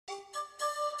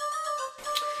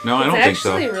No, I don't think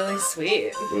so. It's actually really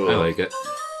sweet. Ooh, I like it.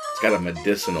 It's got a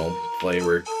medicinal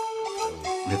flavor.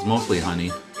 It's mostly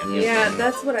honey. Yeah,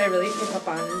 that's what I really pick up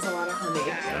on is a lot of honey.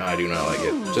 No, I do not like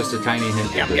it. Just a tiny hint.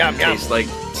 It tastes like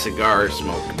cigar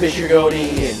smoke. Mr.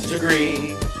 Godin's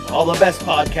agree. All the best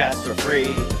podcasts are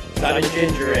free. Simon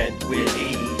Ginger and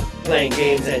Willie. Playing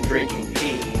games and drinking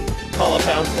tea. Call a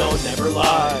Poundstone never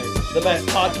lies. The best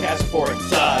podcast for its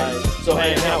size. So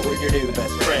hang out with your new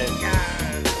best friend.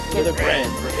 To the Grand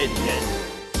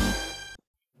Rapidian.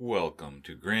 Welcome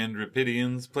to Grand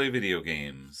Rapidians Play Video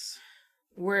Games.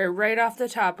 Where right off the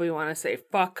top we want to say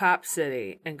fuck Cop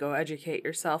City and go educate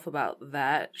yourself about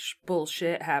that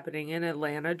bullshit happening in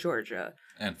Atlanta, Georgia.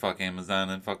 And fuck Amazon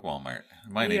and fuck Walmart.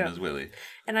 My name is Willie.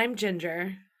 And I'm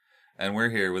Ginger. And we're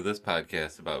here with this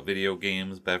podcast about video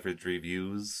games, beverage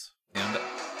reviews, and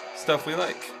stuff we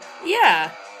like.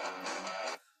 Yeah.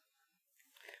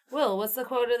 Will, what's the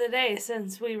quote of the day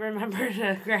since we remember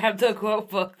to grab the quote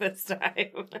book this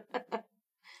time?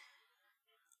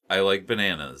 I like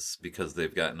bananas because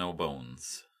they've got no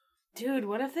bones. Dude,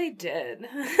 what if they did?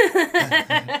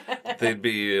 They'd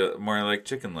be more like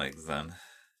chicken legs then.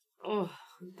 Oh,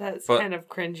 that's kind of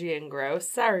cringy and gross.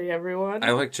 Sorry, everyone.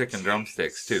 I like chicken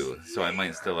drumsticks too, so I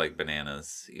might still like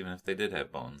bananas, even if they did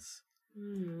have bones.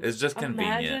 It's just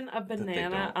convenient. Imagine a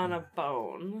banana on a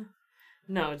bone.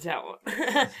 No, don't.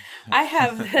 I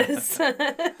have this.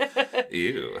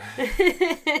 Ew.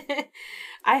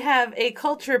 I have a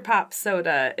Culture Pop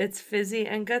soda. It's fizzy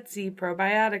and gutsy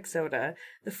probiotic soda.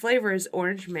 The flavor is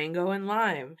orange, mango, and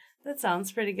lime. That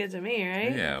sounds pretty good to me,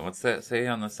 right? Yeah, what's that say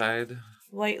on the side?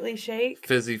 Lightly shake.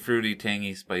 Fizzy, fruity,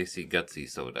 tangy, spicy, gutsy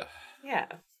soda. Yeah.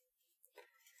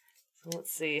 So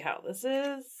let's see how this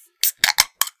is.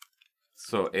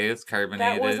 So A, it's carbonated.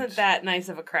 That wasn't that nice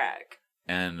of a crack.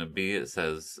 And B, it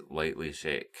says lightly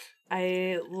shake.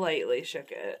 I lightly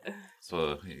shook it.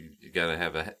 So you gotta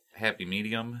have a happy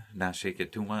medium, not shake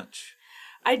it too much.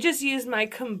 I just used my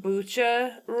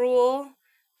kombucha rule.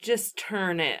 Just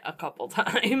turn it a couple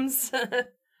times.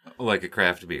 Like a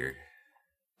craft beer.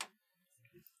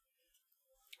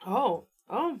 Oh,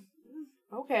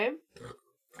 okay.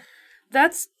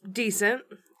 That's decent.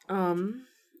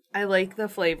 I like the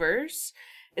flavors.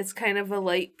 It's kind of a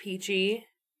light peachy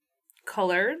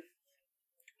color.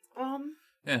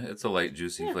 Yeah, it's a light,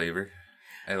 juicy flavor.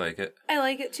 I like it. I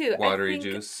like it too. Watery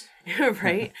juice.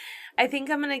 Right. I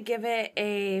think I'm going to give it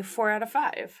a 4 out of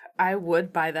 5. I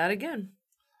would buy that again.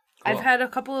 Cool. I've had a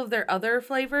couple of their other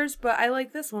flavors, but I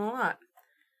like this one a lot.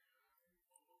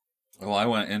 Well, I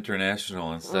went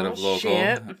international instead of local.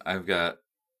 Shit. I've got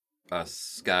a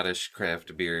Scottish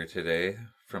craft beer today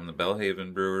from the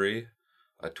Belhaven Brewery,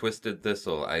 a Twisted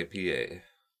Thistle IPA.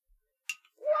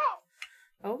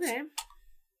 Okay.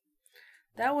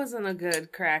 That wasn't a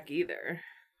good crack either.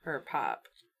 Or pop.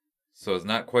 So it's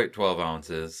not quite 12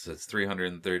 ounces. It's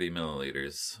 330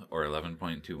 milliliters, or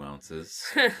 11.2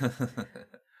 ounces.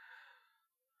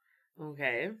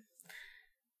 Okay.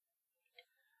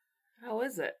 How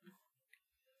is it?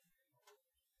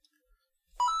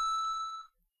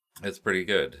 It's pretty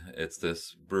good. It's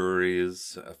this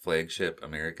brewery's flagship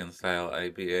American-style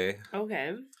IPA.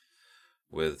 Okay.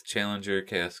 With Challenger,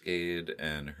 Cascade,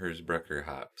 and Hersbrucker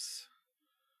hops.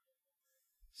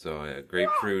 So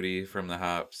grapefruity from the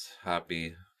hops,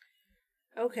 hoppy.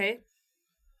 Okay.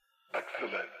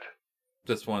 Excellent.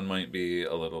 This one might be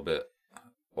a little bit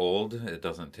old. It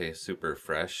doesn't taste super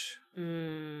fresh.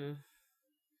 But,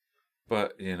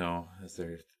 I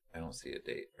don't see a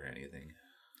date or anything.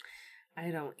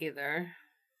 I don't either.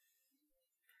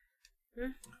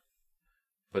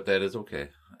 But that is okay.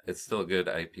 It's still a good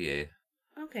IPA.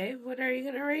 Okay, what are you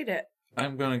going to rate it?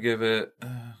 I'm going to give it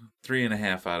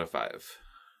 3.5 out of 5.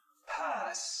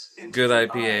 Pass. Good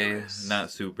IPA,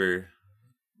 not super,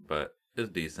 but it's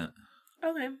decent.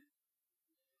 Okay.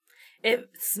 It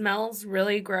smells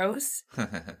really gross.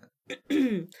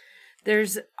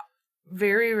 There's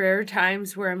very rare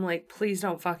times where I'm like, please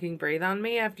don't fucking breathe on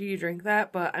me after you drink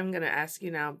that, but I'm going to ask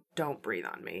you now, don't breathe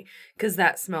on me, because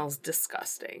that smells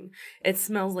disgusting. It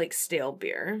smells like stale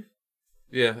beer.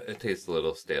 Yeah, it tastes a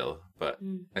little stale, but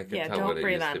I can tell what it used to be. Yeah, don't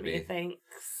breathe on me,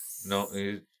 thanks. No,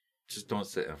 you just don't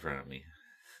sit in front of me.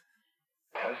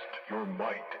 Test your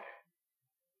might.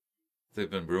 They've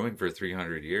been brewing for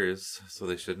 300 years, so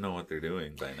they should know what they're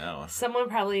doing by now. Someone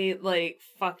probably,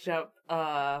 fucked up,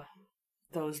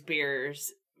 those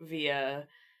beers via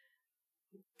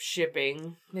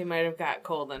shipping. They might have got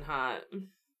cold and hot.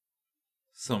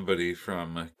 Somebody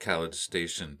from College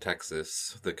Station,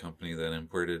 Texas, the company that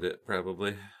imported it,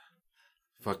 probably.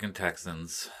 Fucking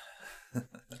Texans.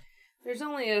 There's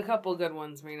only a couple good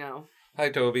ones we know. Hi,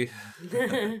 Toby.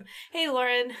 Hey,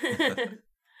 Lauren.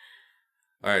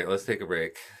 All right, let's take a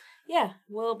break. Yeah,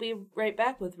 we'll be right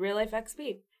back with Real Life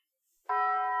XP.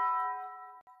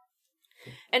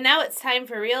 And now it's time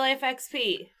for Real Life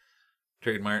XP.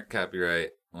 Trademark,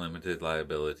 copyright, limited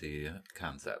liability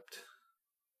concept.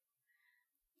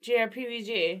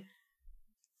 JRPG.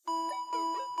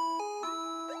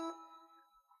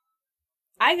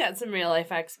 I got some Real Life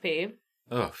XP.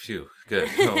 Oh, phew. Good.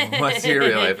 What's your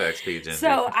real life XP, Ginger?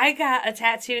 So I got a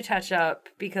tattoo touch-up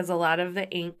because a lot of the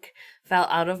ink fell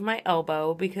out of my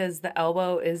elbow because the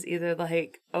elbow is either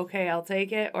like, okay, I'll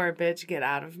take it, or bitch, get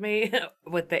out of me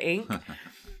with the ink.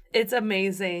 It's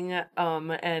amazing.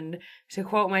 And to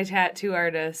quote my tattoo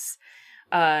artist,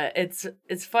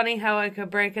 it's funny how I could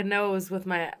break a nose with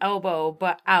my elbow,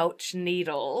 but ouch,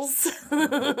 needles.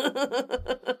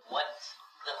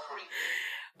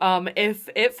 If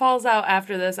it falls out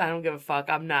after this, I don't give a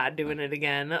fuck. I'm not doing it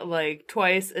again. Like,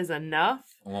 twice is enough.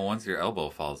 Well, once your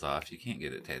elbow falls off, you can't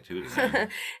get it tattooed again.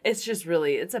 It's just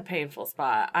really, it's a painful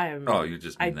spot. You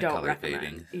just mean the don't color recommend.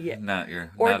 fading. Yeah. Not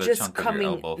Or not a just chunk coming,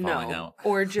 of your elbow falling out.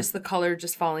 or just the color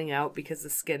just falling out because the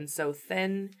skin's so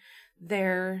thin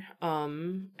there,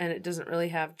 and it doesn't really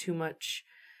have too much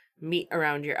meat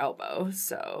around your elbow.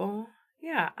 So,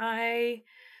 yeah, I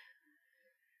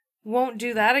won't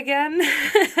do that again.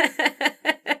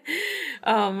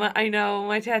 I know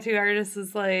my tattoo artist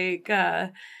is like,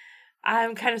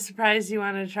 I'm kind of surprised you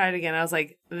wanted to try it again. I was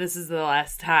like, this is the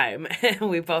last time. And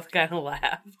we both kind of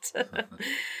laughed.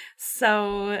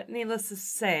 So, needless to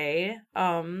say,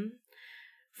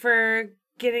 for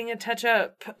getting a touch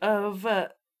up of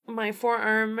my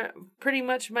forearm, pretty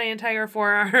much my entire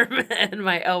forearm and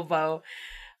my elbow,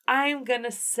 I'm going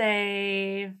to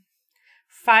say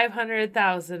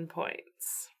 500,000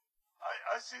 points.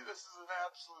 I see this as an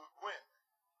absolute win.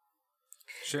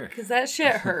 Sure. Because that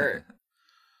shit hurt.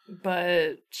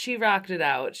 But she rocked it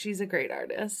out. She's a great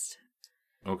artist.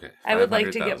 Okay. I would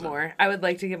like to get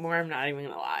 500,000. more. I'm not even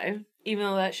going to lie. Even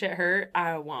though that shit hurt,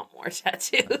 I want more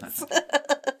tattoos.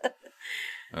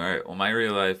 All right. Well, my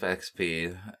real life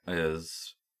XP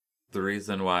is the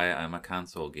reason why I'm a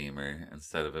console gamer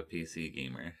instead of a PC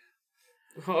gamer.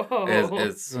 Oh.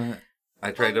 It's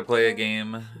I tried to play a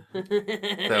game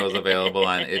that was available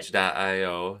on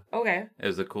itch.io. Okay. It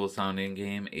was a cool sounding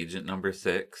game, Agent Number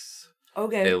 6.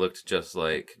 Okay. It looked just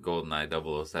like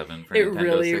GoldenEye 007 for It Nintendo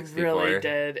really, 64. really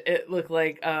did. It looked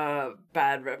like a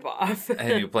bad ripoff.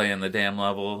 And you play in the damn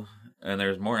level, and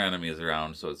there's more enemies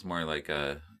around, so it's more like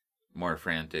a more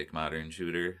frantic modern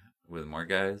shooter with more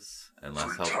guys and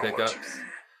less health pickups.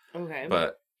 Okay.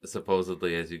 But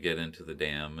supposedly, as you get into the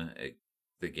dam,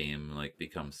 the game like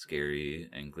becomes scary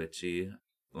and glitchy,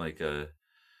 like a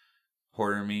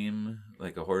horror meme,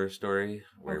 like a horror story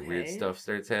where weird Okay. stuff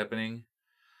starts happening.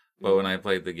 But when I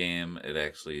played the game, it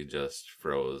actually just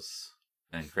froze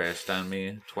and crashed on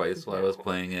me twice while I was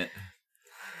playing it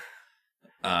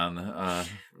on a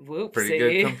Whoopsie. pretty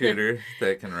good computer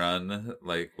that can run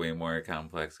like way more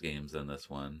complex games than this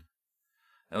one.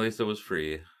 At least it was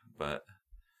free, but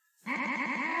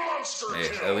hey,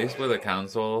 at least with a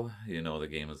console, you know the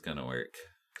game is gonna work.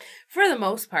 For the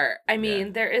most part. I mean,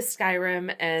 Yeah. there is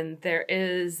Skyrim and there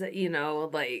is,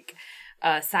 like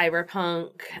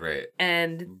Cyberpunk. Right.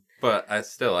 And But I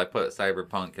put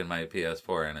Cyberpunk in my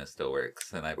PS4 and it still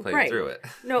works, and I played Right. through it.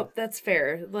 nope, that's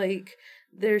fair. Like,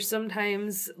 there's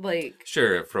sometimes,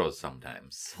 Sure, it froze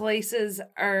sometimes. places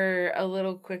are a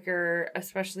little quicker,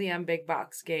 especially on big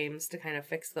box games, to kind of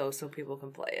fix those so people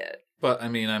can play it. But I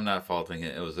mean, I'm not faulting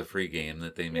it. It was a free game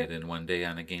that they made in one day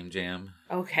on a game jam.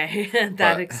 Okay, that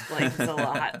But- explains a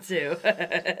lot, too.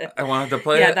 I wanted to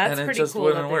play Yeah, it, that's and it pretty just cool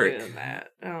wouldn't that they're work. doing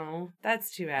that. Oh,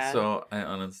 that's too bad. So I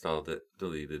uninstalled it,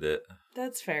 deleted it.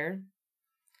 That's fair.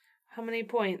 How many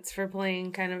points for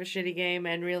playing kind of a shitty game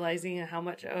and realizing how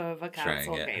much of a Trying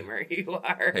console it. gamer you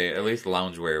are? Hey, at least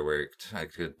Loungewear worked. I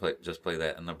could just play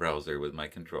that in the browser with my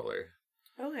controller.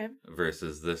 Okay.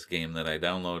 Versus this game that I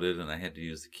downloaded and I had to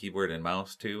use the keyboard and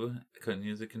mouse too. I couldn't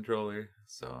use a controller.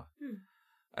 So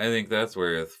I think that's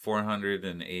worth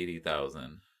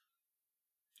 480,000.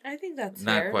 I think that's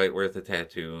Not fair. quite worth a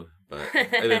tattoo, but I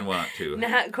didn't want to.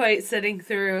 Not quite sitting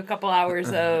through a couple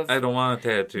hours of I don't want a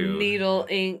tattoo. needle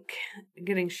ink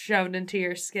getting shoved into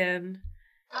your skin.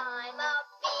 I'm a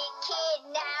big kid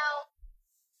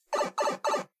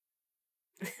now.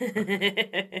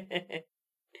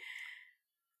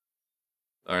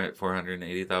 All right,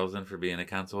 480,000 for being a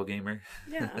console gamer.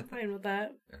 Yeah, I'm fine with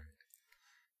that.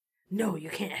 No, you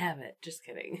can't have it. Just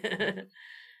kidding.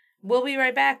 We'll be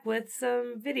right back with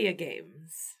some video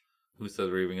games. Who said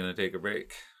we were even going to take a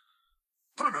break?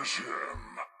 Finish him.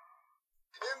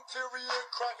 Interior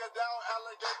crocodile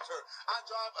alligator. I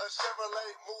drive a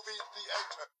Chevrolet movie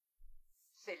theater.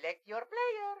 Select your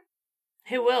player.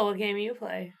 Hey, Will, what game you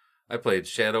play? I played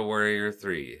Shadow Warrior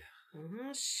 3.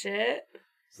 Oh, shit.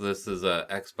 So this is a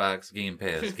Xbox Game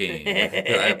Pass game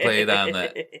that I played on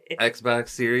the Xbox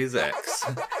Series X.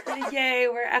 Yay,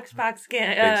 we're Xbox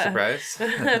Big surprise.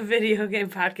 video game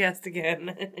podcast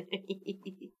again.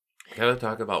 Gotta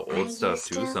talk about old stuff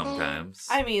too sometimes.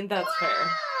 I mean, that's fair.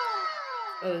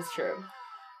 That is true.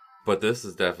 But this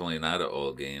is definitely not an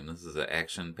old game. This is an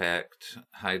action-packed,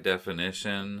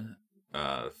 high-definition,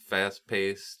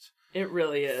 fast-paced, It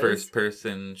really is.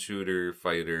 first-person shooter,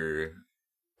 fighter,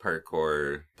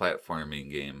 parkour,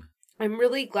 platforming game. I'm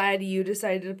really glad you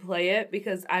decided to play it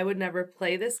because I would never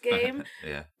play this game.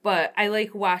 Yeah. But I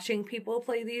like watching people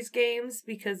play these games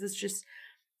because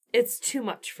it's too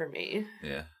much for me.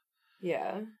 Yeah.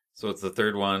 Yeah. So it's the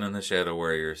third one in the Shadow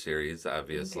Warrior series,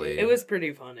 obviously. Okay. It was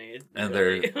pretty funny. And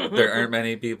really. there aren't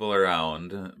many people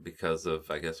around because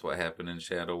of, I guess, what happened in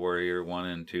Shadow Warrior 1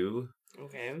 and 2.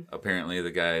 Okay. Apparently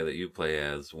the guy that you play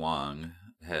as, Wong,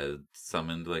 had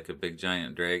summoned like a big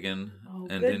giant dragon. Oh,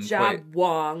 and good didn't job, quite...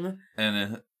 Wong.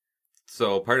 And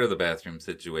so part of the bathroom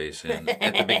situation,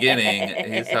 at the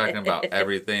beginning, he's talking about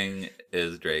everything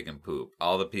is dragon poop.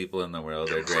 All the people in the world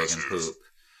are dragon poop.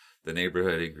 The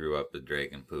neighborhood he grew up is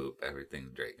dragon poop.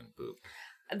 Everything's dragon poop.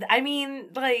 I mean,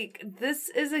 like, this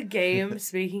is a game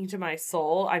speaking to my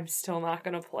soul. I'm still not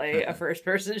going to play a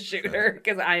first-person shooter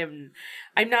because I'm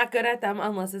not good at them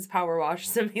unless it's Power Wash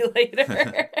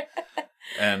Simulator.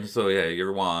 And so, yeah,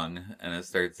 you're Wong, and it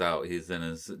starts out, he's in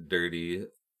his dirty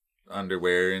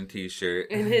underwear and t-shirt.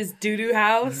 In his doo-doo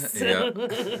house.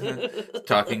 Yep.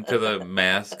 Talking to the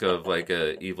mask of, like,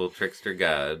 a evil trickster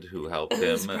god who helped him.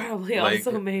 It's probably like,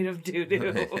 also made of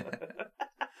doo-doo.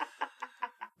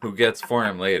 Who gets for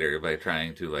him later by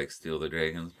trying to, like, steal the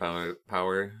dragon's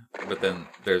power. But then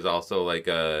there's also, like,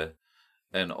 Wang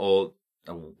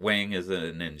is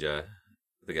a ninja,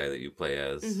 the guy that you play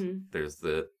as. Mm-hmm. There's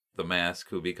the mask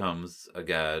who becomes a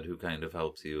god who kind of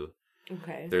helps you.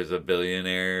 Okay. There's a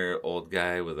billionaire old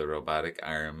guy with a robotic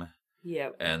arm.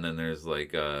 Yep. And then there's,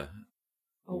 like, a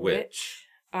witch.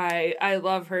 I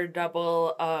love her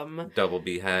double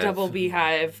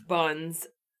beehive buns.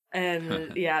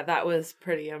 And yeah, that was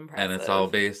pretty impressive. And it's all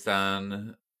based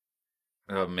on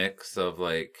a mix of,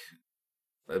 like,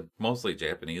 mostly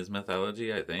Japanese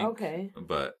mythology, I think. Okay.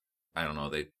 But I don't know,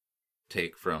 they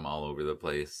take from all over the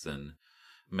place and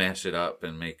mash it up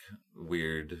and make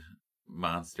weird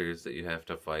monsters that you have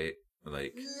to fight,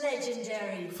 like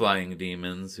Legendary. flying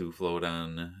demons who float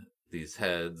on these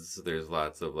heads. There's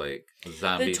lots of, like,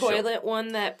 zombie the toilet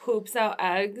one that poops out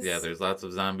eggs. Yeah, there's lots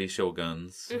of zombie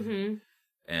shoguns. Mm-hmm.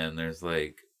 And there's,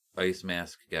 like, ice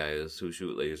mask guys who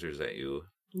shoot lasers at you.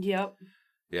 Yep.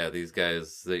 Yeah, these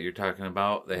guys that you're talking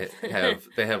about, they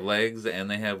have legs and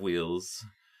they have wheels.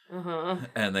 Uh-huh.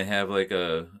 And they have, like,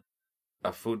 a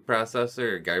food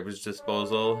processor or garbage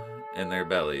disposal in their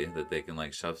belly that they can,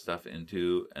 like, shove stuff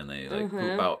into, and they, like,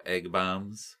 poop out egg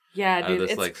bombs. Yeah, out dude, of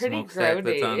this, it's like, pretty smokestack grody.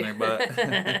 that's on their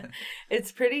butt.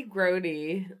 It's pretty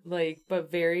grody, like,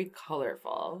 but very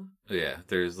colorful. Yeah,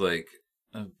 there's, like,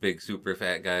 big super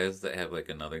fat guys that have, like,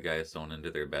 another guy sewn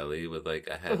into their belly with, like,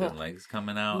 a head and legs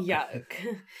coming out. Yuck.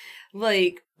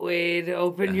 Like, way to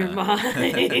open your mind.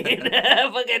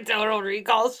 Fucking Total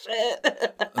Recall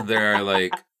shit. There are,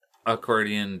 like,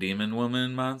 accordion demon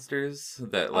woman monsters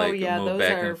that, like, move those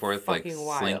back are and forth like fucking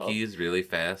wild. slinkies really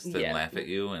fast and Yeah. laugh at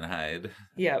you and hide.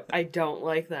 Yep, I don't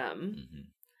like them. Mm-hmm.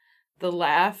 The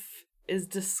laugh is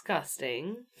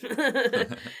disgusting.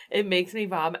 It makes me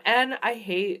vomit. And I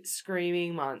hate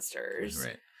screaming monsters.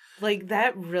 Right. Like,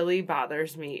 that really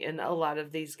bothers me in a lot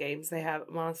of these games. They have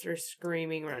monsters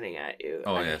screaming, running at you.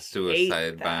 Oh, I yeah, hate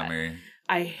suicide that. bomber.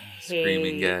 I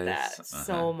Screaming hate guys. that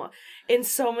so much. In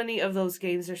so many of those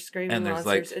games, there's screaming And there's,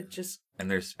 monsters. like, It just...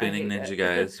 And there's spinning hate ninja it.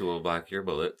 guys who will block your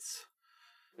bullets.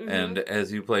 Mhm. And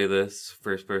as you play this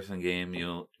first-person game,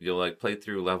 you'll like play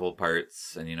through level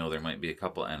parts, and there might be a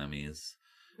couple enemies.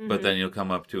 But Mhm. then you'll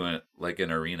come up to an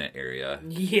arena area,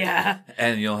 Yeah.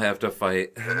 and you'll have to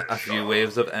fight a few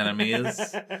waves of enemies,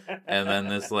 and then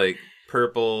this, like,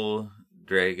 purple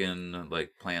dragon,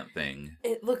 like, plant thing.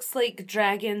 It looks like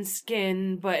dragon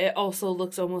skin, but it also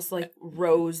looks almost like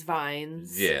rose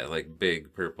vines. Yeah, like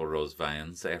big purple rose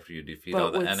vines. After you defeat But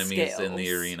all the with enemies in the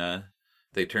scales. arena,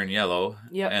 they turn yellow,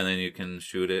 Yep. and then you can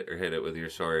shoot it or hit it with your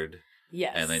sword,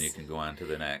 Yes. and then you can go on to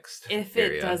the next if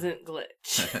area. it doesn't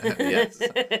glitch. Yes.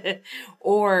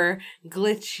 Or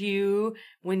glitch you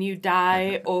when you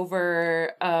die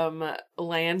over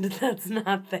land that's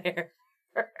not there.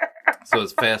 So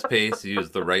it's fast paced. You use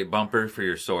the right bumper for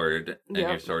your sword, and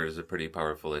your Yep. sword is a pretty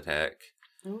powerful attack.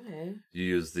 Okay. You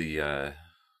use the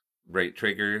right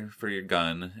trigger for your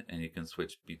gun, and you can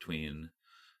switch between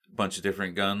a bunch of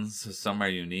different guns. Some are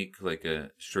unique, like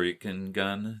a shuriken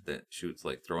gun that shoots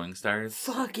like throwing stars.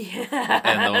 Fuck yeah.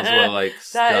 And those will like That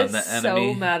stun is the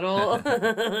enemy. so metal.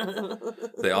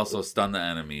 They also stun the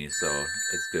enemy, so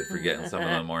it's good for getting some of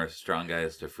the more strong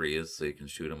guys to freeze, so you can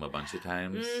shoot them a bunch of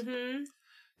times. Mm-hmm.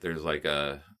 There's like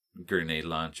a grenade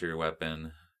launcher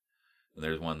weapon. And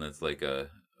there's one that's like a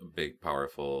big,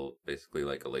 powerful, basically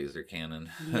like a laser cannon.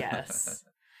 Yes.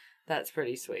 That's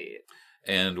pretty sweet.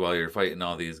 And while you're fighting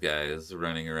all these guys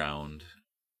running around,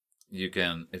 you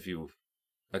can, if you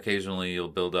occasionally you'll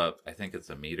build up, I think it's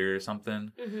a meter or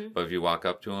something. Mm-hmm. But if you walk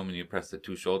up to them and you press the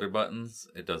 2 shoulder buttons,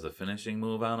 it does a finishing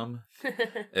move on them.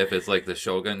 If it's like the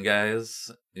Shogun guys,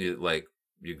 you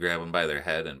grab them by their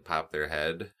head and pop their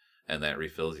head, and that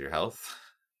refills your health.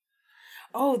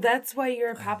 Oh, that's why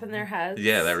you're popping their heads?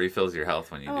 Yeah, that refills your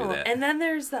health when you do that. And then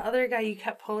there's the other guy you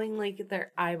kept pulling like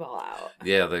their eyeball out.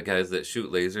 Yeah, the guys that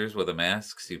shoot lasers with the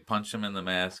masks, you punch them in the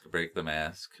mask, break the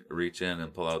mask, reach in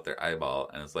and pull out their eyeball,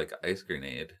 and it's like an ice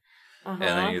grenade. Uh-huh.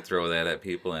 And then you throw that at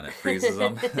people and it freezes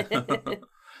them.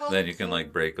 Then you can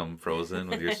like break them frozen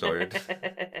with your sword.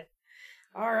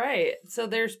 All right. So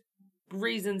there's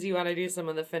reasons you want to do some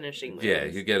of the finishing moves. Yeah,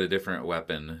 you get a different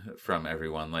weapon from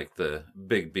everyone. Like the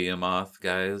big behemoth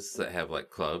guys that have like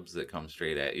clubs that come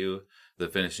straight at you. The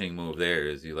finishing move there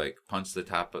is you like punch the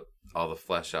top of all the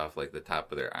flesh off like the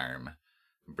top of their arm,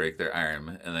 break their arm,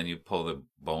 and then you pull the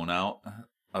bone out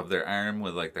of their arm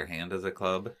with like their hand as a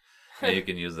club. And you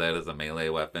can use that as a melee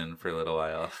weapon for a little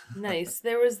while. Nice.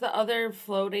 There was the other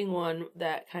floating one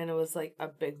that kind of was like a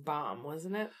big bomb,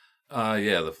 wasn't it?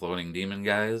 Yeah, the floating demon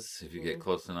guys. If you get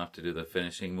close enough to do the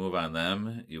finishing move on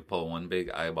them, you pull one big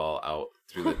eyeball out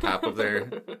through the top of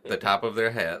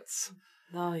their hats.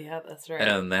 Oh yeah, that's right.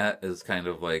 And that is kind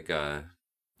of like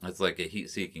it's like a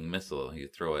heat-seeking missile. You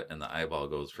throw it, and the eyeball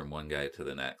goes from one guy to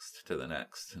the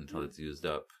next until it's used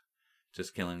up.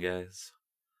 Just killing guys.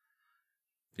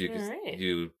 Alright.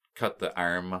 You cut the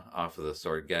arm off of the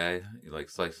sword guy. You like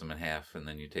slice him in half, and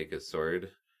then you take his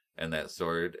sword. And that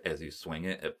sword, as you swing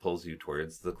it, it pulls you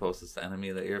towards the closest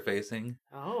enemy that you're facing.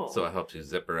 Oh. So it helps you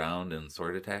zip around and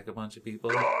sword attack a bunch of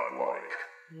people.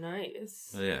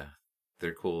 Nice. Yeah.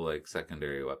 They're cool, like,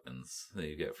 secondary weapons that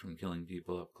you get from killing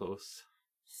people up close.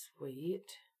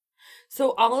 Sweet.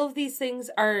 So all of these things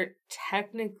are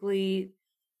technically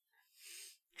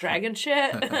dragon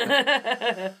shit?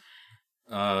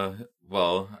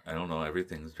 Well, I don't know.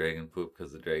 Everything's dragon poop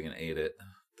because the dragon ate it.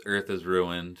 The earth is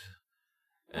ruined.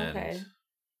 And, Okay.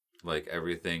 like,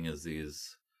 everything is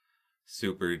these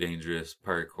super dangerous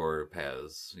parkour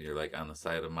paths. You're, like, on the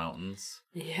side of mountains.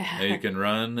 Yeah. And you can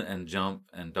run and jump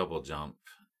and double jump.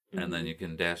 And then Mhm. you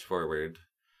can dash forward.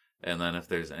 And then if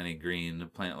there's any green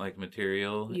plant-like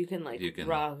material, You can like you can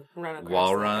run across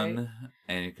wall that, run. right?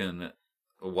 And you can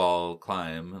wall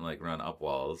climb and, like, run up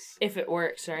walls. If it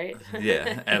works, right?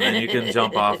 Yeah, and then you can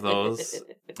jump off those.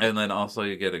 And then also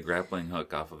you get a grappling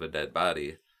hook off of a dead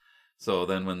body. So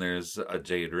then when there's a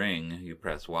jade ring, you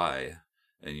press Y.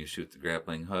 And you shoot the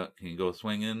grappling hook, and you go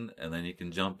swinging, and then you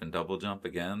can jump and double jump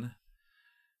again.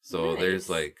 So there's, Nice.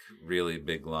 like, really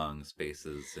big, long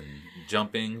spaces and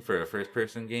jumping for a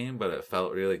first-person game, but it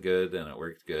felt really good, and it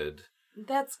worked good.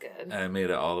 That's good. I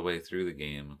made it all the way through the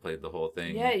game and played the whole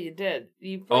thing. Yeah, you did.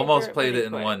 You Almost played it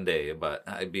in quick. one day, but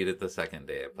I beat it the second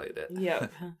day I played it.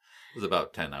 Yep. It was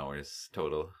about 10 hours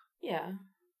total. Yeah.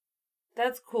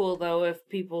 That's cool though if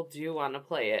people do want to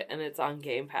play it and it's on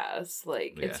Game Pass.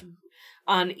 Like it's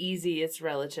on easy, it's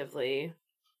relatively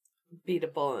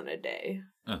beatable in a day.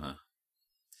 Uh-huh.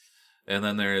 And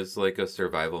then there's like a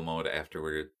survival mode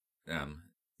afterward.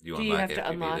 You Do you have after to you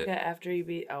beat unlock it after you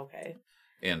beat? Okay.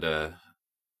 And a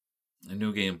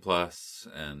new game plus,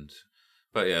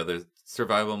 but yeah, there's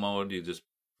survival mode. You just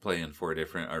play in 4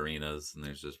 different arenas, and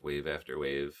there's just wave after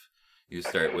wave. You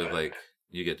start with like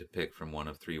you get to pick from one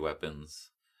of 3 weapons,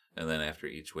 and then after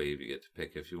each wave, you get to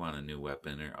pick if you want a new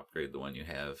weapon or upgrade the one you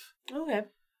have. Okay.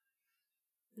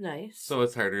 Nice. So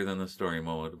it's harder than the story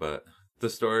mode, but the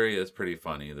story is pretty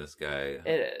funny. This guy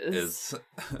it is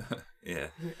yeah.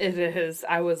 It is.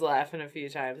 I was laughing a few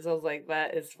times. I was like,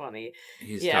 that is funny.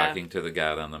 He's Yeah. talking to the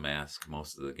god on the mask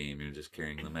most of the game. You're just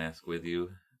carrying the mask with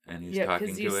you, and he's Yeah, talking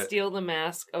because to you it. steal the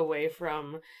mask away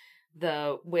from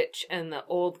the witch and the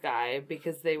old guy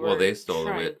because they were. Well, they stole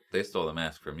trying... They stole the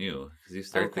mask from you because you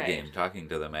start the Okay. game talking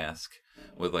to the mask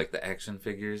with like the action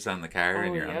figures on the car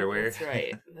in your yep, underwear. That's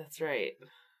right. That's right.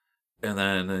 And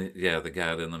then the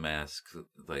god in the mask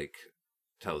like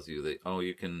tells you that, oh,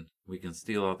 we can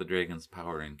steal all the dragon's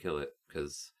power and kill it,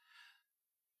 because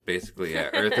basically, yeah,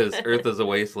 Earth is a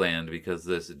wasteland because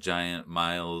this giant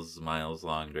miles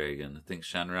long dragon. I think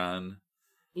Shenron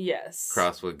Yes.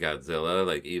 crossed with Godzilla,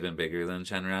 like even bigger than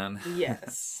Shenron.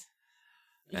 Yes.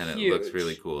 And it Huge. looks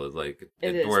really cool. It's like It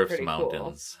it is dwarfs pretty cool.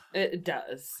 mountains. It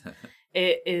does.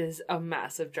 It is a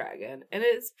massive dragon, and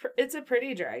it's a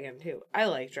pretty dragon too. I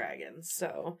like dragons,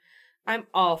 so I'm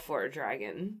all for a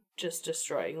dragon just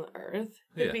destroying the Earth.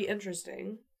 It'd Yeah. be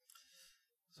interesting.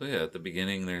 So yeah, at the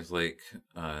beginning there's like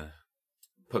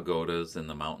pagodas in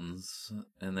the mountains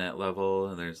in that level,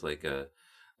 and there's like a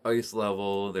ice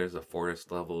level, there's a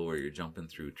forest level where you're jumping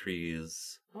through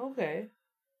trees. Okay.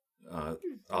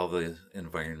 All the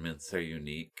environments are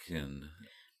unique and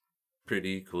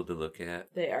pretty cool to look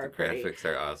at. They are the pretty. graphics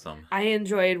are awesome. I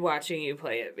enjoyed watching you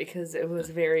play it because it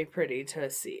was very pretty to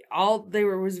see.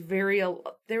 There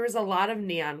was a lot of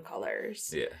neon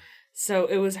colors. Yeah. So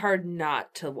it was hard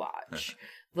not to watch.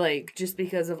 Like, just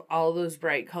because of all those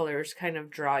bright colors kind of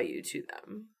draw you to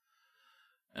them.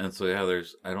 And so yeah,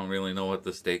 I don't really know what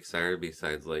the stakes are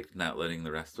besides like not letting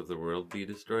the rest of the world be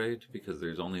destroyed, because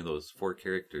there's only those 4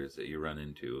 characters that you run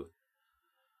into.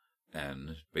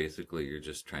 And basically you're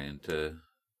just trying to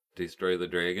destroy the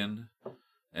dragon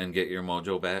and get your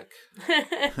mojo back.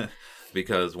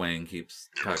 Because Wang keeps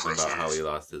talking about how he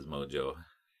lost his mojo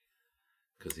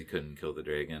because he couldn't kill the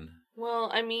dragon.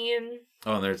 Well, I mean...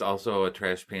 Oh, and there's also a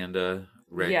trash panda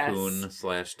raccoon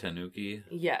Yes. / tanuki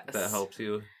Yes. that helps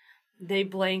you. They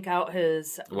blank out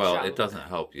his Well, junk. it doesn't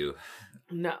help you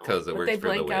No. because it but works they for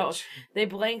the blank witch. out. They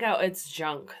blank out its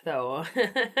junk, though.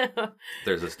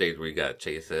 There's a stage where you gotta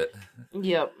chase it.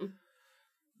 Yep.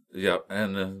 Yep,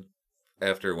 and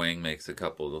after Wang makes a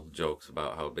couple of jokes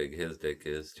about how big his dick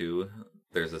is too,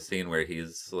 there's a scene where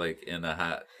he's like in a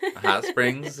hot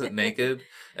springs naked,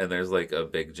 and there's like a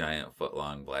big giant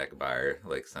foot-long black bar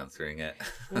like censoring it.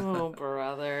 Oh,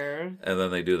 brother. And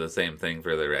then they do the same thing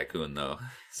for the raccoon though.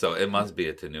 So it must be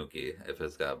a tanuki if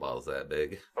it's got balls that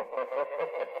big.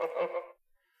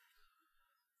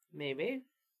 Maybe.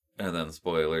 And then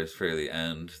spoilers for the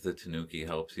end, the tanuki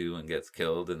helps you and gets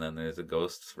killed, and then there's a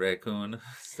ghost raccoon,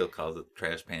 still calls it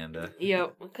trash panda.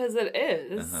 Yep, because it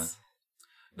is. Uh-huh.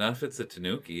 Not if it's a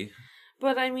tanuki.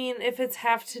 But I mean, if it's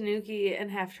half tanuki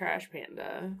and half trash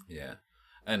panda. Yeah.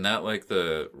 And not like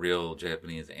the real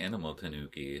Japanese animal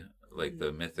tanuki, like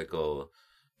the mythical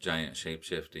giant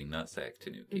shape-shifting nutsack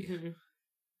tanuki. Mm-hmm.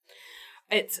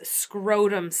 It's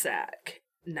scrotum sack,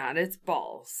 not its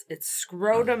balls. It's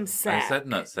scrotum sack. I said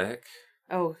nutsack.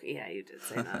 Oh, yeah, you did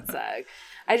say nutsack.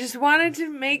 I just wanted to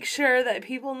make sure that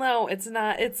people know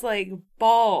it's like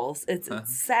balls. It's a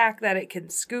sack that it can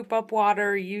scoop up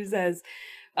water, use as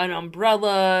an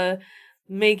umbrella,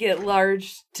 make it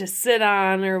large to sit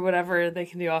on or whatever. They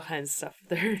can do all kinds of stuff.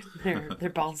 Their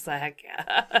ball sack.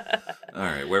 All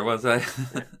right, where was I?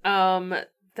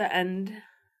 The end.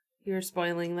 You're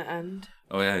spoiling the end.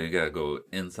 Oh yeah, you gotta go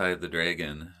inside the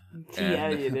dragon. Yeah,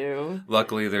 And you do.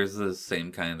 Luckily, there's the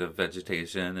same kind of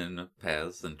vegetation and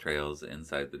paths and trails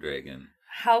inside the dragon.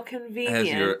 How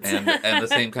convenient. and the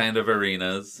same kind of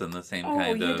arenas and the same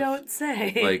kind you of don't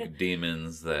say. like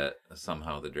demons that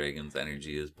somehow the dragon's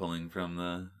energy is pulling from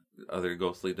the other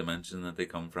ghostly dimension that they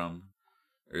come from,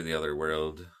 or the other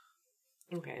world.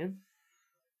 Okay.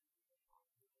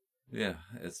 Yeah,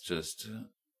 it's just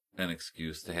an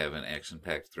excuse to have an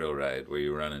action-packed thrill ride where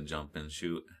you run and jump and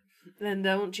shoot. Then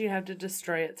don't you have to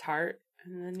destroy its heart?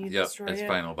 And then you Yep, destroy its it?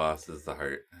 final boss is the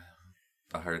heart.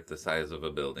 A heart the size of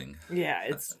a building. Yeah,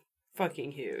 it's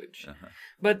fucking huge. Uh-huh.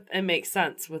 But it makes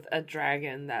sense with a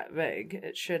dragon that big.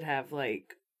 It should have,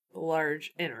 like,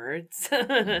 large innards.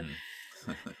 Mhm.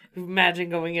 Imagine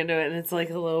going into it and it's like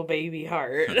a little baby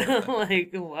heart. Like,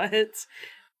 what?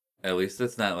 At least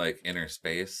it's not like inner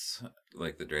space.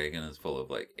 Like the dragon is full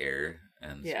of like air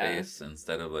and Yeah. space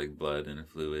instead of like blood and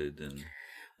fluid and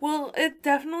Well, it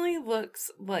definitely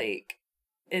looks like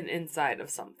an inside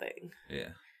of something.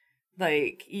 yeah.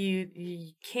 Like,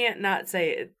 you can't not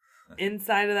say it.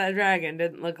 Inside of that dragon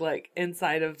didn't look like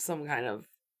inside of some kind of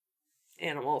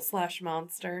animal /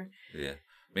 monster. Yeah.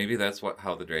 Maybe that's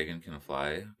how the dragon can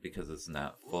fly, because it's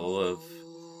not full of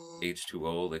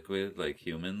H2O liquid like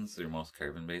humans or most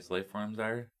carbon-based life forms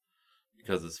are.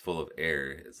 Because it's full of air,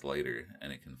 it's lighter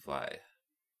and it can fly.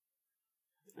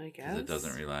 I Because guess. it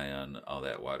doesn't rely on all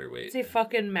that water weight. It's a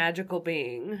fucking magical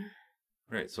being.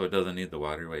 Right, so it doesn't need the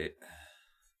water weight.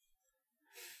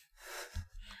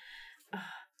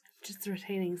 Just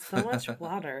retaining so much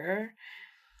water.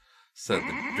 Said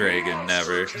the dragon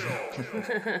never.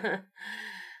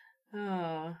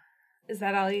 Oh. Is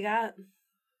that all you got?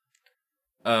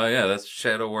 Yeah, that's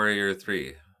Shadow Warrior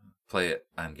 3. Play it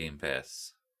on Game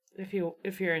Pass. If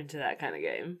you're into that kind of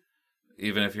game.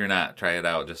 Even if you're not, try it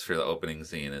out just for the opening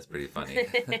scene. It's pretty funny.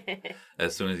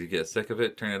 As soon as you get sick of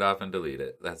it, turn it off and delete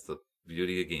it. That's the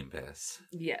beauty of Game Pass.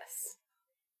 Yes.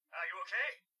 Are you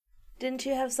okay? Didn't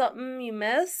you have something you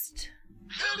missed?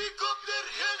 Helicopter,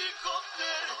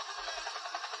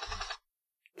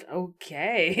 helicopter.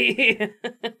 Okay.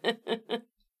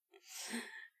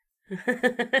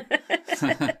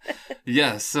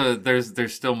 Yes, so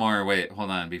there's still more. Wait, hold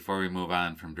on. Before we move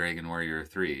on from Dragon Warrior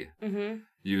 3,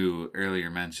 you earlier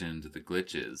mentioned the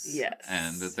glitches. Yes.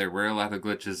 And that there were a lot of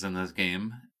glitches in this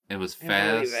game. It was I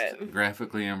believe fast, it.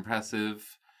 graphically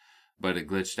impressive, but it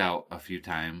glitched out a few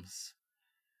times.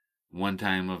 One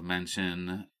time of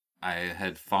mention, I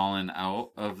had fallen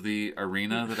out of the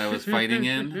arena that I was fighting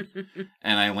in,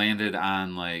 and I landed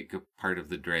on, like, part of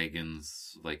the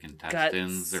dragon's, like,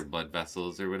 intestines Guts. or blood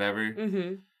vessels or whatever.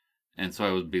 Mm-hmm. And so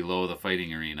I was below the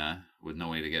fighting arena with no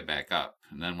way to get back up.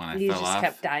 And then when I You fell just off,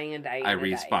 kept dying and dying. I and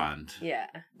dying. respawned Yeah.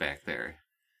 back there.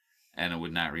 And it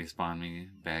would not respawn me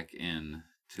back in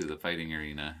to the fighting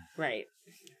arena. Right.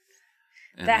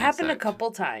 And That happened a sucked.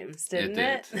 couple times, didn't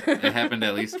it? It happened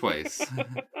at least twice.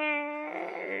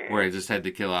 Where I just had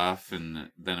to kill off,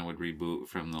 and then it would reboot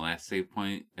from the last save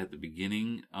point at the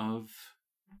beginning of...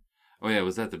 Oh yeah, it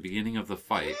was at the beginning of the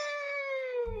fight,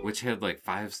 which had like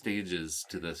 5 stages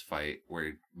to this fight,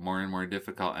 where more and more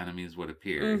difficult enemies would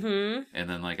appear. Mm-hmm. And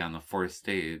then like on the 4th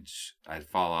stage, I'd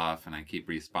fall off and I'd keep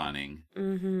respawning.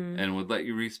 Mm-hmm. And it would let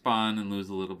you respawn and lose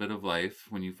a little bit of life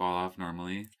when you fall off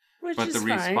normally. Which But is the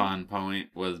fine. respawn point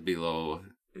was below,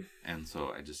 and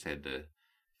so I just had to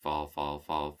fall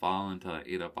until I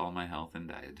ate up all my health and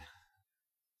died.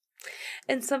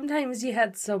 And sometimes you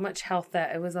had so much health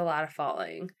that it was a lot of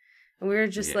falling. And we were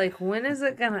just Yeah. like, when is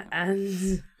it gonna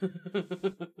end?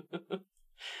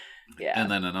 Yeah.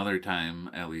 And then another time,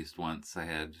 at least once, I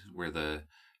had where the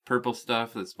purple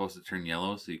stuff that's supposed to turn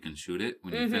yellow so you can shoot it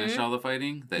when you finish all the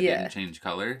fighting, that Yeah. didn't change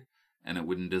color, and it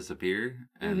wouldn't disappear.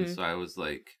 And so I was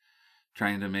like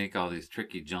trying to make all these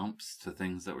tricky jumps to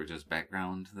things that were just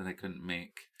background that I couldn't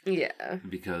make. Yeah.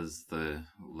 Because the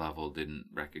level didn't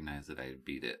recognize that I had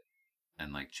beat it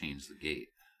and like changed the gate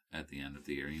at the end of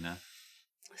the arena.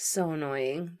 So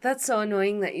annoying. That's so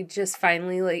annoying that you just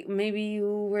finally, like, maybe you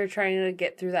were trying to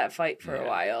get through that fight for a Yeah.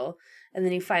 while, and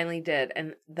then you finally did,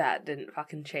 and that didn't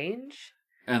fucking change.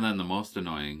 And then the most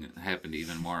annoying happened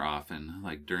even more often,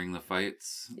 like during the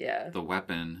fights. Yeah. The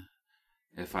weapon,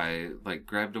 if I like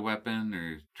grabbed a weapon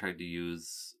or tried to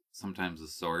use sometimes a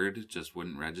sword, just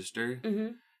wouldn't register.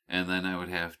 Mm-hmm. And then I would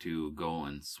have to go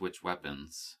and switch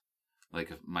weapons. Like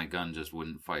if my gun just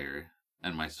wouldn't fire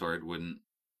and my sword wouldn't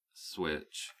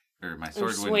switch, or my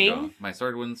sword wouldn't swing? go. My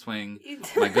sword wouldn't swing.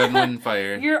 My gun wouldn't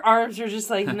fire. Your arms were just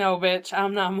like, no, bitch,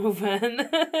 I'm not moving.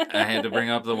 I had to bring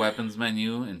up the weapons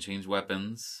menu and change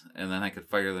weapons, and then I could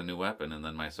fire the new weapon, and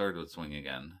then my sword would swing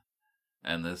again.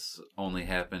 And this only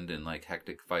happened in like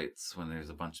hectic fights when there's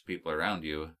a bunch of people around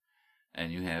you,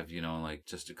 and you have, you know, like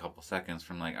just a couple seconds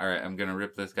from like, all right, I'm gonna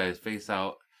rip this guy's face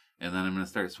out, and then I'm gonna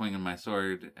start swinging my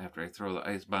sword after I throw the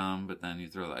ice bomb. But then you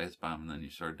throw the ice bomb, and then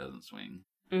your sword doesn't swing.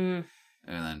 Mm.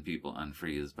 And then people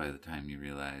unfreeze by the time you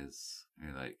realize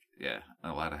you're like, yeah,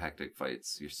 a lot of hectic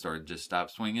fights. Your sword just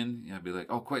stops swinging. You gotta be like,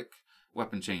 oh, quick,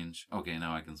 weapon change. Okay,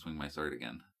 now I can swing my sword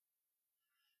again.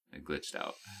 It glitched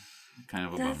out. Kind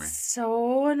of a bummer. That's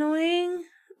so annoying.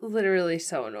 Literally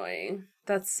so annoying.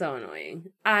 That's so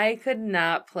annoying. I could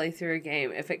not play through a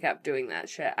game if it kept doing that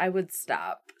shit. I would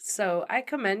stop. So I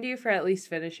commend you for at least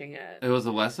finishing it. It was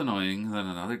less annoying than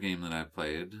another game that I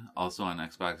played, also on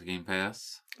Xbox Game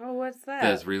Pass. Oh, what's that?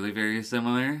 That's really very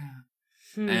similar,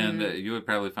 Hmm. and you would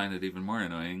probably find it even more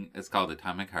annoying. It's called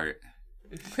Atomic Heart.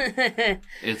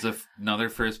 It's another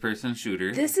first-person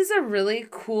shooter. This is a really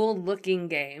cool looking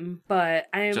game, but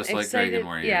I'm Just like excited. Dragon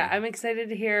Warrior. Yeah, I'm excited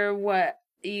to hear what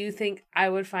you think I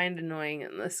would find annoying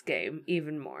in this game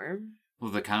even more.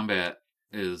 Well, the combat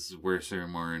is worse or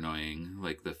more annoying,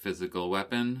 like the physical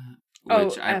weapon, Oh,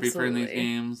 which I prefer in these absolutely.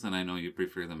 games, and I know you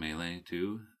prefer the melee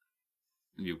too.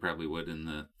 You probably would in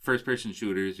the first-person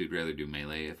shooters. You'd rather do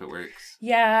melee if it works.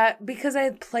 Yeah, because I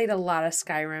had played a lot of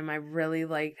Skyrim, I really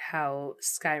liked how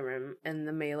Skyrim and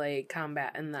the melee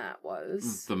combat in that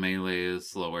was. The melee is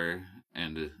slower,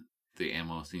 and the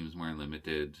ammo seems more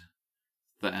limited.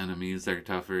 The enemies are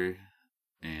tougher,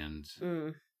 and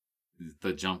Mm.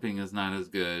 the jumping is not as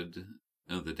good.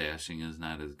 The dashing is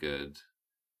not as good.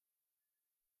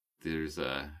 There's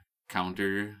a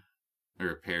counter or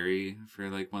a parry for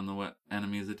like when the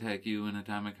enemies attack you in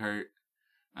Atomic Heart.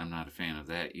 I'm not a fan of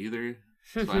that either.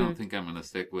 So I don't think I'm going to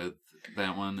stick with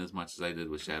that one as much as I did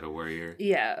with Shadow Warrior.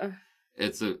 Yeah.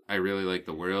 I really like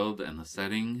the world and the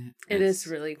setting. It is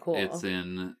really cool. It's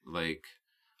in like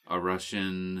a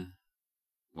Russian,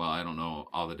 well, I don't know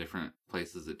all the different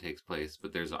places it takes place,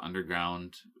 but there's an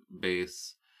underground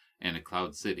base and a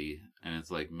cloud city, and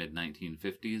it's like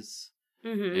mid-1950s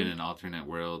in an alternate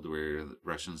world where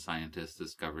Russian scientists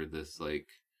discovered this like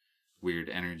weird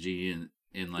energy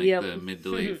in like the mid to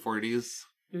late 40s.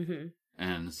 Mm-hmm.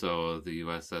 And so the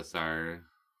USSR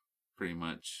pretty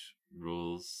much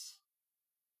rules.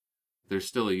 There's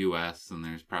still a US, and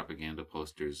there's propaganda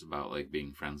posters about like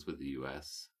being friends with the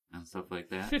US and stuff like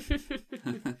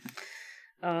that.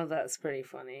 Oh, that's pretty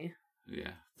funny.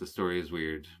 Yeah, the story is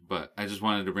weird, but I just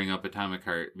wanted to bring up Atomic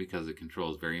Heart because it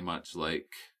controls very much like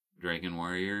Dragon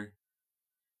Warrior.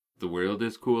 The world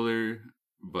is cooler,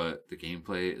 but the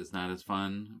gameplay is not as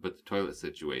fun. But the toilet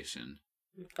situation.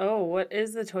 Oh, what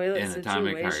is the toilet In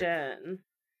Atomic Heart. situation?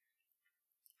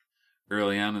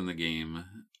 Early on in the game,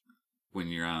 when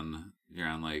you're on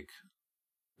like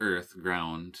Earth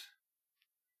ground,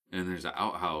 and there's an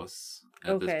outhouse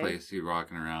at this place. You're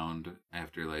walking around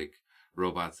after like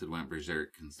robots had went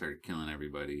berserk and started killing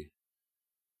everybody,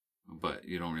 but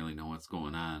you don't really know what's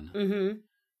going on. Mm-hmm.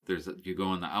 You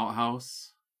go in the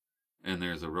outhouse, and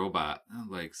there's a robot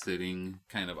like sitting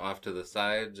kind of off to the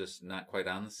side, just not quite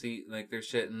on the seat like they're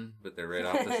shitting, but they're right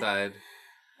off the side.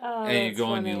 Oh, and you go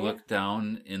funny. and you look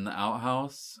down in the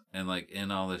outhouse, and like in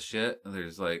all the shit,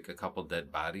 there's like a couple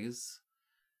dead bodies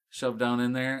shoved down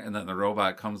in there, and then the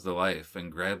robot comes to life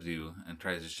and grabs you and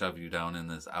tries to shove you down in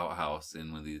this outhouse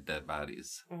in with these dead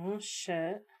bodies. Oh,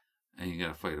 shit. And you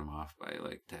gotta fight them off by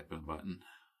like tapping a button.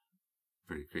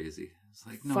 Pretty crazy. It's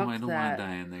like, no, Fuck I don't that. want to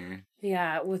die in there.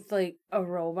 Yeah, with like a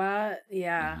robot.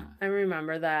 Yeah, Uh-huh. I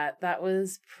remember that. That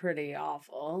was pretty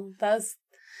awful.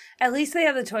 At least they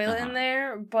had the toilet in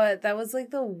there, but that was like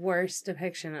the worst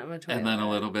depiction of a toilet. And then a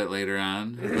little bit later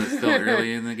on, but still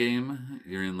early in the game,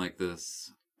 you're in like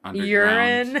this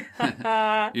underground.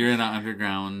 You're in an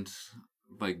underground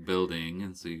like building,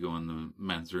 and so you go in the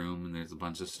men's room, and there's a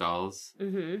bunch of stalls,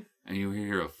 and you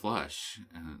hear a flush,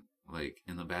 and like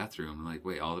in the bathroom, and like,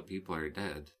 wait, all the people are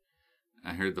dead.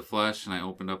 I heard the flush, and I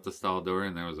opened up the stall door,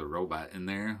 and there was a robot in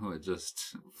there who had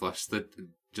just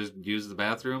just used the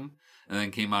bathroom, and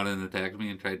then came out and attacked me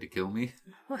and tried to kill me.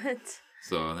 What?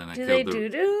 So then I Do killed they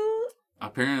doo-doo?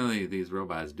 Apparently, these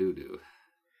robots do.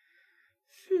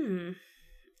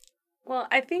 Well,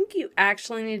 I think you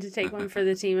actually need to take one for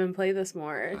the team and play this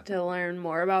more to learn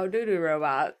more about doo-doo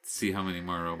robots. See how many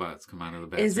more robots come out of the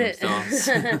bathroom Is it stalls.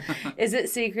 is it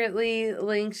secretly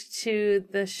linked to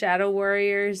the Shadow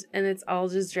Warriors and it's all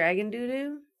just dragon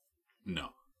doo-doo? No.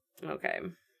 Okay.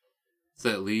 It's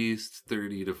at least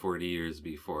 30 to 40 years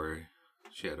before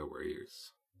Shadow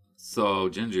Warriors. So,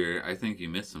 Ginger, I think you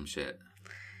missed some shit.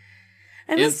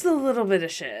 I missed a little bit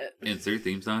of shit. Insert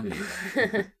theme song.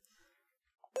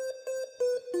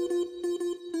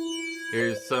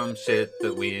 Here's some shit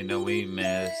that we know we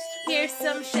missed. Here's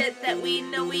some shit that we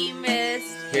know we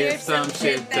missed. Here's some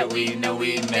shit that we know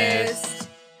we missed.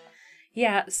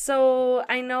 Yeah, so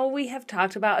I know we have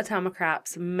talked about Atomic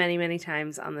Crops many, many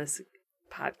times on this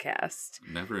podcast.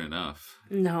 Never enough.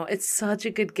 No, it's such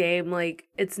a good game. Like,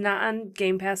 it's not on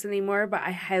Game Pass anymore, but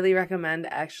I highly recommend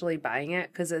actually buying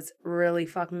it because it's really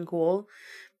fucking cool.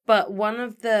 But one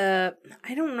of the,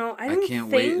 I don't know, I don't can't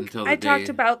wait think until the I talked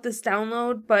day- about this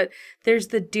download, but there's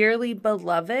the Dearly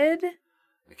Beloved.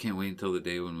 I can't wait until the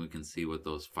day when we can see what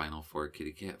those final 4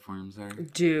 kitty cat forms are.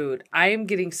 Dude, I am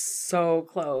getting so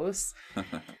close.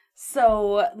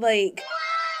 So, like,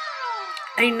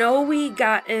 I know we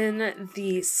got in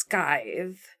the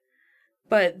Scythe,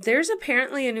 but there's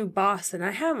apparently a new boss, and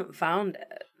I haven't found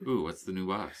it. Ooh, what's the new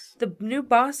boss? The new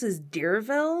boss is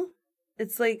Deerville.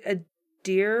 It's like a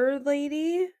deer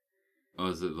lady. Oh,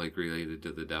 is it like related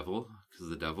to the devil? Because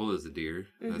the devil is a deer.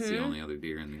 That's the only other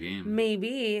deer in the game.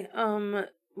 Maybe,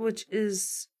 which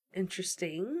is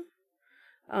interesting.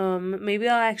 Maybe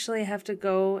I'll actually have to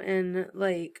go and,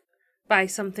 like, buy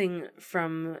something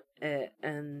from it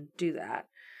and do that.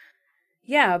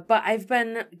 Yeah, but I've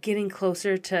been getting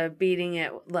closer to beating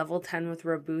it level 10 with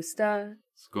Robusta.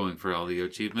 It's going for all the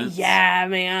achievements? Yeah,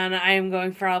 man, I am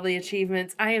going for all the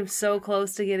achievements. I am so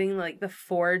close to getting, like, the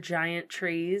 4 giant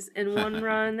trees in one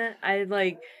run. I,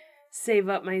 like, save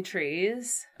up my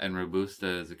trees. And Robusta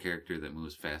is a character that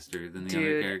moves faster than the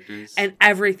other characters? And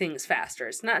everything's faster.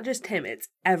 It's not just him, it's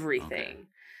everything. Okay.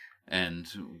 And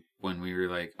when we were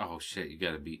like, oh shit, you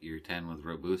gotta beat year 10 with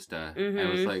Robusta, I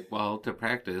was like, well, to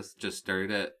practice, just start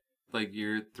at like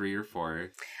year 3 or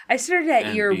 4. I started at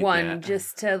And year beat 1 that.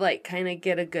 just to, like, kind of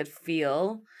get a good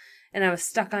feel. and I was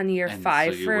stuck on year And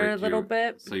 5 so you for a worked little your-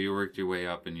 bit. So you worked your way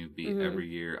up and you beat Mhm. every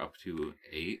year up to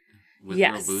 8 with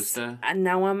Yes. Robusta? And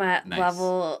now I'm at Nice.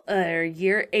 level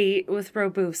year 8 with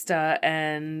Robusta,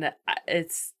 and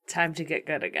it's time to get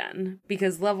good again,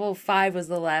 because level 5 was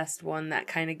the last one that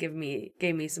kind of gave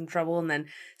me some trouble, and then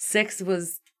 6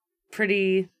 was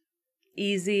pretty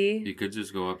easy. You could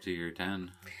just go up to year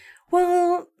 10.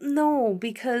 Well, no,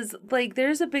 because like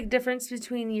there's a big difference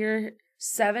between year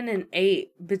 7 and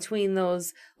 8 between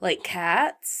those like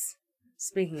cats.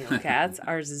 Speaking of cats,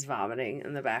 ours is vomiting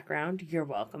in the background. You're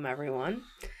welcome, everyone.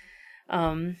 A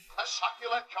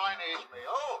succulent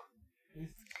Chinese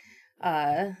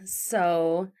meal.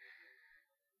 So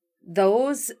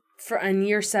those for in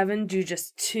year 7 do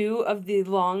just 2 of the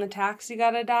long attacks you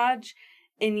gotta dodge.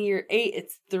 In year 8,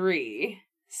 it's 3.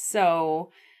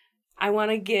 So I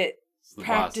want to get So the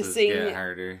practicing. bosses get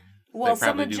harder. Well, They some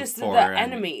probably of do just the 4 and-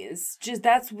 enemies. Just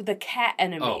that's the cat Oh,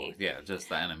 enemy. yeah, just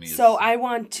the enemies. So I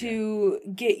want to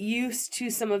get used to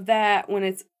some of that when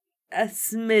it's a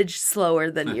smidge slower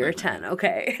than year 10.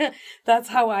 Okay. That's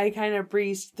how I kind of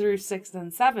breezed through 6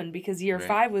 and 7, because year Right.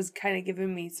 5 was kind of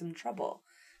giving me some trouble.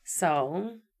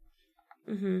 So,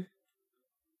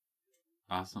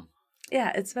 Awesome.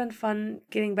 yeah, it's been fun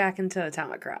getting back into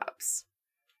Atomic Crops.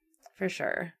 For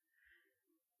sure.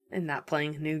 And not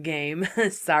playing a new game.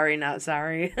 Sorry, not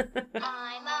sorry. I'm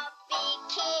a big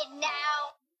kid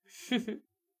now.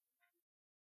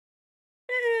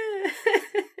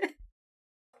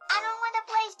 I don't want a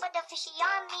place but a fishy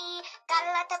on me. Got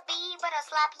a lot to be, but I'll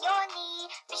slap your knee.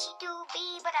 Fishy to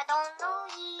be, but I don't know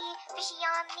ye. Fishy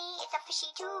on me, it's a fishy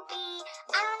to be.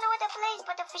 I don't know the place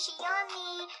but a fishy on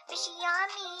me. Fishy on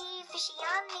me, fishy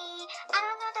on me. I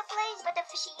don't know the place but a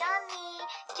fishy on me.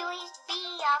 Curious be,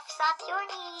 I'll slap your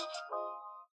knee.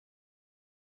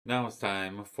 Now it's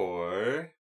time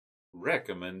for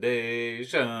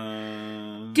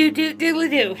recommendations. Do. Do.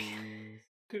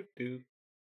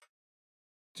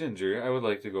 Ginger, I would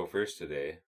like to go first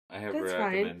today. I have That's a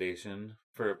fine. recommendation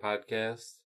for a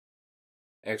podcast.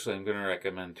 Actually, I'm going to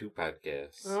recommend 2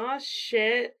 podcasts. Oh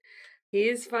shit.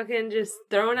 He's fucking just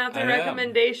throwing out the I am.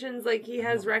 recommendations like he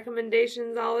has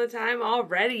recommendations all the time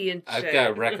already and shit. I've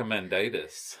got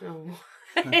recommenditis. Oh.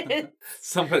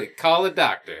 Somebody call a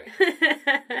doctor.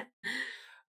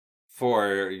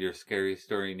 For your scary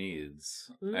story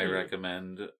needs, I Mm.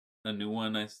 recommend a new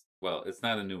one. Well, it's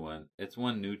not a new one. It's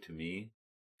one new to me.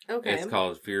 Okay. It's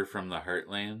called Fear from the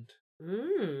Heartland,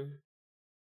 Mm.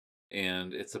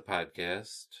 and it's a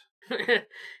podcast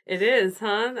It is,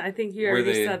 huh? I think you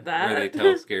already said that. where they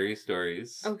tell scary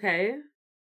stories. Okay.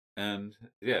 And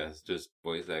yeah, it's just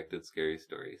voice acted scary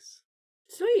stories.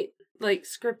 Sweet. Like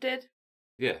scripted?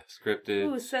 Yeah, scripted.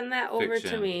 Ooh, send that over to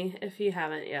fiction. me if you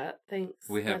haven't yet. Thanks.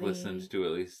 We have buddy. listened to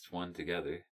at least one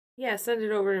together. Yeah, send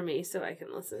it over to me so I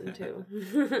can listen too.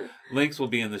 Links will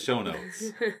be in the show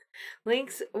notes.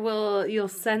 Links you'll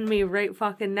send me right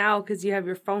fucking now because you have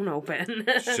your phone open.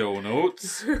 Show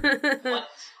notes. What the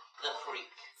freak?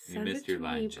 You Send missed it your to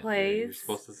line, me, Ginger. You're please.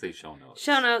 supposed to say show notes.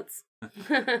 Show notes.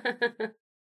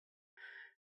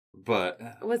 But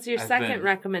What's your I've second been-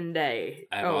 recommendation?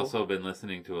 I've also been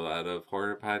listening to a lot of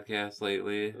horror podcasts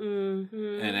lately.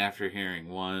 Mm-hmm. And after hearing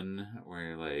one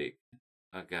where, like,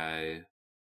 a guy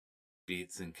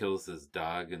beats and kills his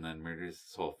dog and then murders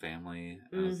his whole family,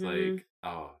 I was Mhm. like,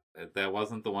 oh, that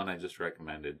wasn't the one I just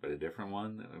recommended, but a different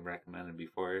one that we recommended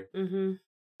before. Mm-hmm.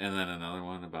 And then another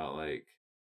one about, like,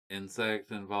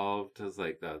 insects involved. Is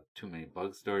like the too many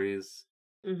bug stories.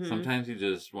 Mm-hmm. Sometimes you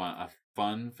just want a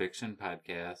fun fiction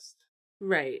podcast.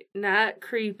 Right. Not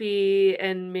creepy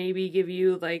and maybe give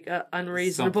you like a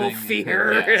unreasonable Something-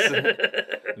 fear. yes.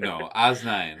 No,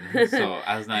 Oz9. So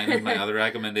Oz9 is my other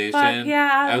recommendation. Fuck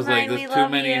yeah, I was like, Oz9, we there's too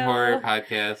love many you. horror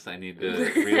podcasts. I need to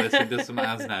re-listen to some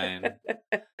Oz9.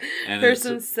 And For it's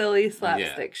some silly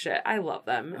slapstick shit. I love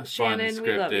them. a Shannon, fun,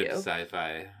 we love scripted you.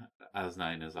 sci-fi.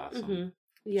 Oz9 is awesome. Mm-hmm.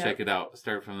 Yeah. Check it out.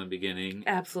 Start from the beginning.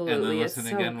 Absolutely. And then it's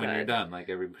listen so again when you're good. done, like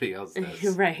everybody else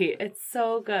does. Right. It's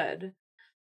so good.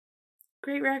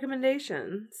 Great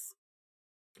recommendations.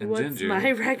 And What's Ginger.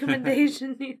 my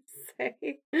recommendation, you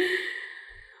say?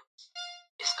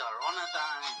 It's Corona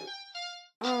time.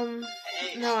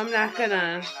 Hey, No, I'm not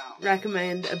gonna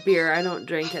recommend a beer. I don't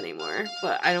drink anymore,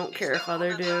 but I don't care if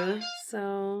other do.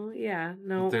 So, yeah,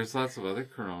 no. There's lots of other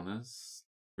Coronas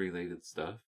related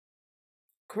stuff.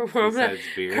 Corona, Besides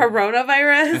beer.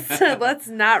 coronavirus? Let's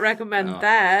not recommend No.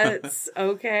 that.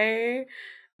 Okay.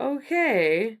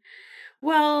 Okay.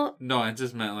 Well, No, I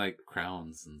just meant like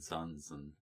crowns and suns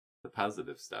and the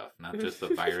positive stuff, not just the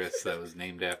virus that was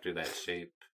named after that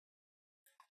shape.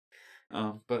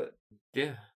 But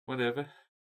yeah, whatever.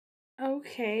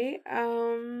 Okay.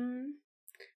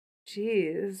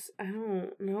 Geez, I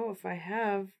don't know if I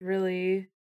have really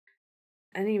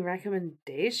any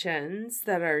recommendations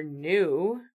that are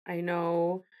new. I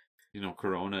know. You know,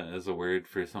 corona is a word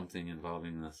for something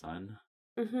involving the sun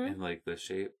and like the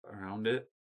shape around it.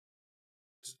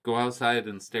 Just go outside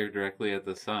and stare directly at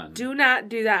the sun. Do not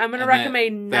do that. I'm going to And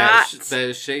recommend that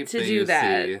shape to that do you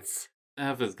that. see,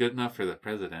 if it's good enough for the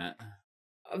president.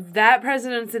 That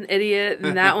president's an idiot,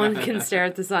 and that one can stare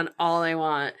at the sun all they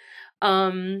want.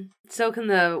 So can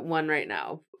the one right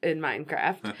now in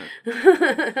Minecraft.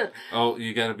 Oh,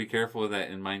 you got to be careful with that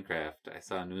in Minecraft. I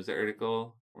saw a news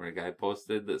article where a guy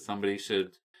posted that somebody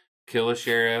should kill a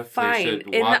sheriff. Fine. They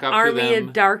should In walk the up Army to them.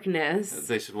 of Darkness.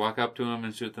 They should walk up to him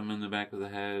and shoot them in the back of the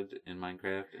head in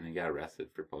Minecraft, and he got arrested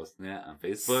for posting that on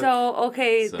Facebook. So,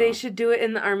 okay, they should do it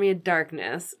in the Army of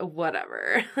Darkness.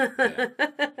 Whatever. Yeah.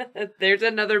 There's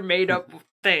another made-up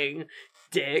thing.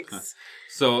 Dicks.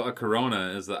 So, a corona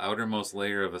is the outermost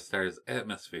layer of a star's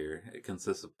atmosphere. It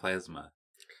consists of plasma.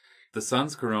 The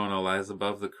sun's corona lies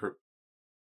above the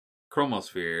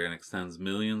chromosphere and extends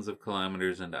millions of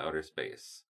kilometers into outer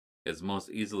space. It's most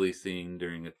easily seen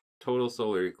during a total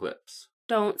solar eclipse.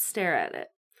 Don't stare at it.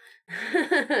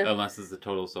 Unless it's a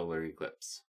total solar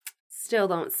eclipse. Still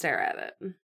don't stare at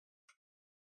it.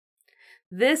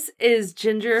 This is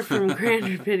Ginger from Grand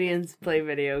Rapidians Play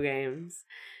Video Games.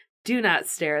 Do not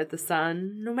stare at the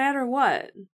sun, no matter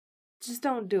what. Just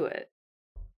don't do it.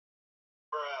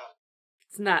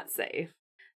 It's not safe.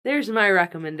 There's my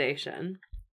recommendation.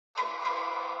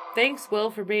 Thanks,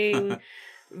 Will, for being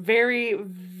very,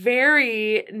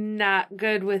 very not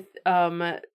good with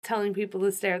telling people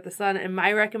to stare at the sun, and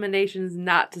my recommendation is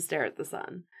not to stare at the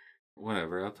sun.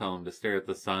 Whatever, I'll tell them to stare at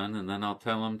the sun, and then I'll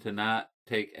tell them to not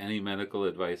take any medical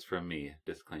advice from me.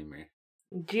 Disclaimer.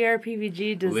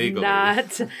 GRPVG does Legally.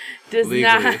 not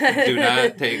Legally, do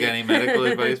not take any medical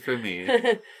advice from me.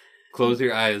 Close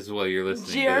your eyes while you're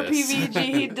listening to this.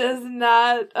 GRPVG does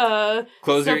not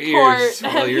Close your support ears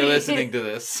while you're listening to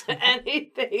this.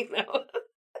 anything.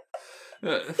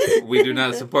 We do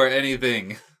not support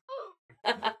anything.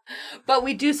 But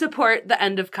we do support the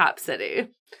end of Cop City.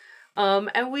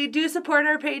 And we do support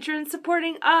our patrons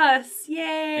supporting us.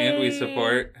 Yay! And we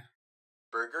support...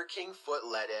 Burger King foot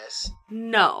lettuce.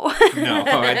 No. No,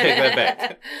 I take that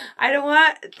back. I don't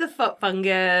want the foot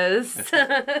fungus.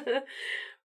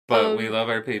 But we love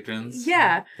our patrons.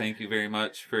 Yeah. Thank you very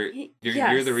much for... You're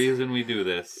Yes. the reason we do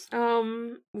this.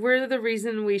 We're the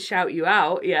reason we shout you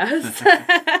out, yes.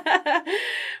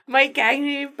 Mike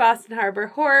Gagney, Boston Harbor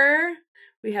Horror.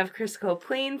 We have Chris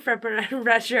Copleen from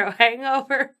Retro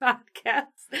Hangover Podcast.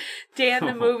 Dan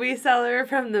the Movie Seller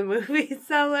from the Movie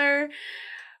Seller.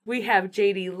 We have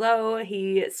JD Lowe.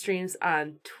 He streams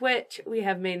on Twitch. We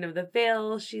have Maiden of the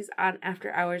Veil. She's on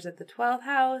After Hours at the 12th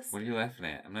House. What are you laughing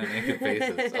at? I'm not making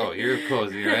faces. Oh, you're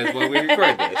closing your eyes while we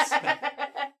record this.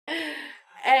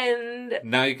 And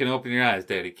now you can open your eyes,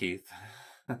 Daddy Keith.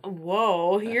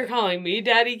 whoa, you're calling me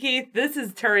Daddy Keith? This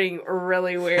is turning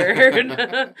really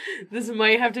weird. This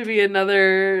might have to be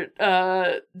another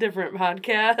different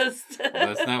podcast. Well,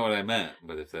 that's not what I meant,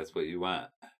 but if that's what you want.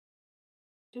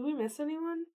 Did we miss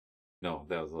anyone? No,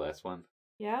 that was the last one.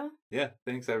 Yeah? Yeah,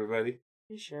 thanks everybody.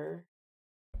 You sure?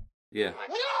 Yeah.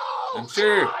 No! I'm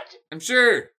sure. God! I'm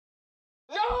sure.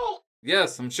 No!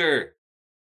 Yes, I'm sure.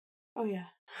 Oh, yeah.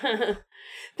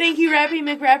 Thank you, Rappy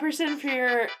McRapperson, for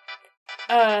your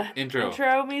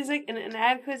intro music and an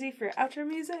ad quizzy for outro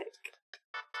music.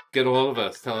 Get a hold of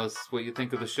us. Tell us what you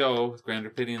think of the show. Grand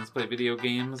Rapidians Play Video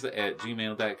Games at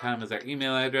gmail.com is our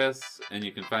email address. And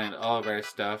you can find all of our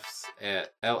stuffs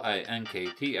at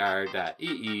linktr.ee/Grand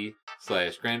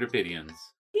Rapidians.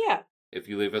 Yeah. If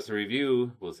you leave us a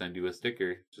review, we'll send you a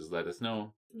sticker. Just let us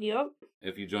know. Yep.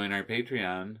 If you join our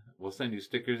Patreon, we'll send you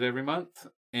stickers every month.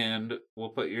 And we'll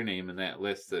put your name in that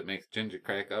list that makes Ginger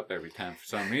crack up every time for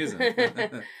some reason.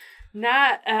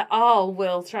 Not at all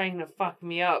Will trying to fuck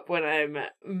me up when I'm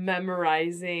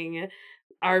memorizing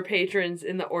our patrons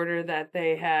in the order that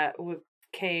they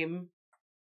came.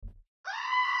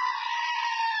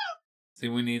 See,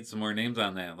 we need some more names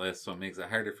on that list, so it makes it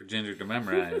harder for Ginger to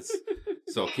memorize.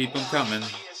 So keep them coming.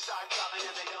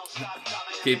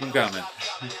 Keep them coming.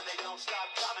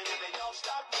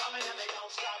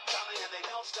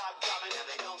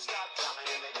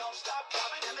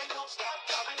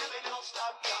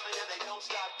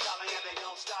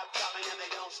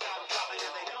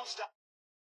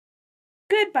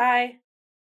 Goodbye.